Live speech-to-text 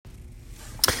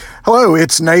Hello,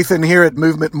 it's Nathan here at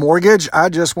Movement Mortgage. I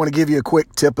just want to give you a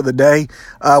quick tip of the day.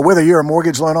 Whether you're a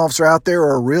mortgage loan officer out there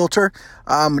or a realtor,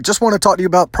 just want to talk to you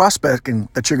about prospecting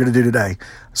that you're going to do today.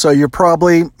 So you're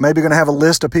probably maybe going to have a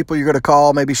list of people you're going to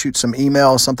call, maybe shoot some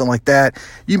emails, something like that.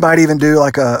 You might even do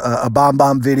like a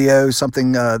bomb video,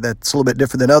 something that's a little bit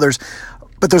different than others.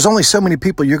 But there's only so many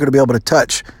people you're going to be able to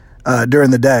touch during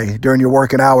the day, during your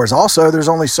working hours. Also, there's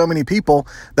only so many people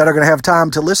that are going to have time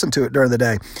to listen to it during the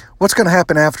day. What's going to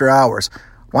happen after hours?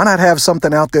 Why not have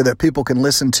something out there that people can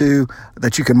listen to,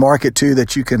 that you can market to,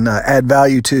 that you can add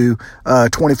value to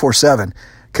 24/7?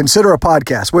 Consider a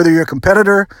podcast. Whether you're a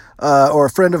competitor or a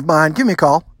friend of mine, give me a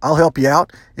call. I'll help you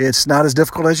out. It's not as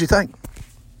difficult as you think.